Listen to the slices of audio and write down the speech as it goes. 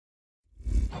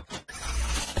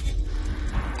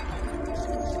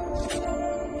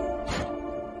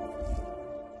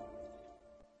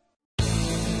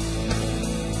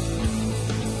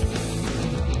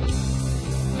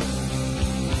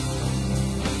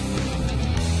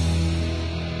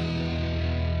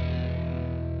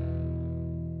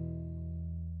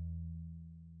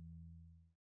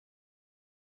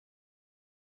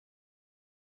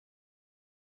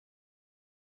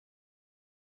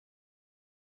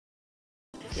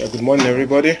Yeah, good morning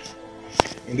everybody.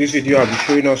 In this video I'll be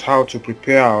showing us how to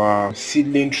prepare our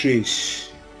seedling trays.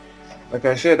 Like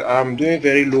I said, I'm doing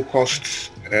very low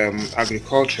cost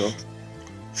agriculture,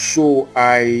 so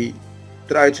I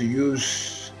try to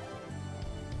use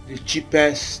the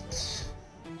cheapest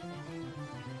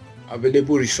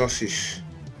available resources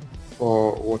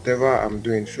for whatever I'm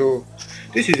doing. So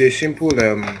this is a simple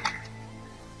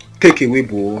takeaway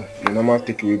bowl, the normal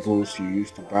takeaway bowls you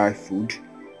use to buy food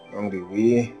along the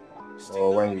way,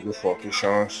 or when you go for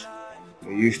occasions they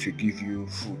used to give you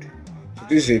food. So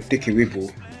this is a takeaway bowl,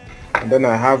 and then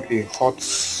I have a hot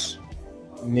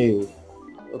nail.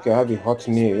 Okay, I have a hot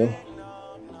nail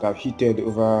that I've heated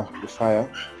over the fire.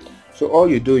 So all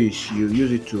you do is you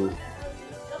use it to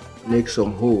make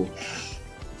some holes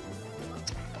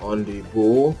on the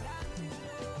bowl.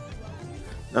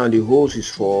 Now the holes is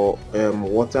for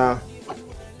water.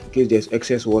 In case there's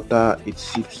excess water, it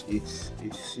seeps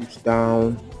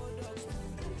down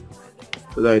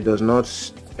so that it does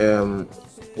not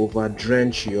over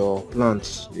drench your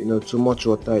plants. Too much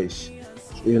water is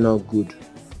really not good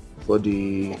for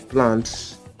the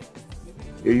plants.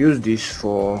 You use this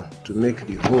to make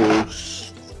the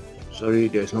holes. Sorry,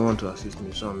 there's no one to assist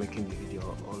me, so I'm making the video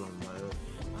all on my own.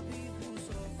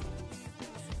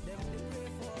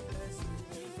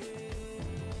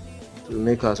 To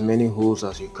make as many holes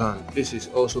as you can. This is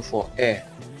also for air,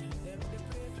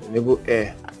 to enable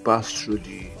air to pass through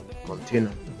the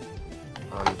container,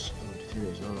 and the thing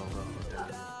is no longer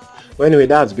hot. But anyway,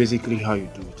 that's basically how you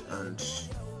do it. And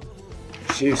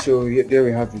see, so there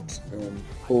we have it,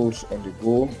 holes on the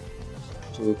bowl.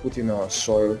 So we put in our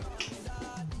soil,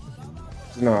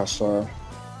 and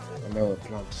then we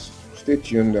plant. Stay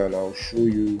tuned and I'll show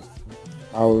you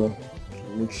how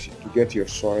to get your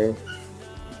soil,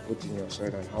 put in your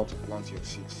soil, and how to plant your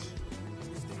seeds.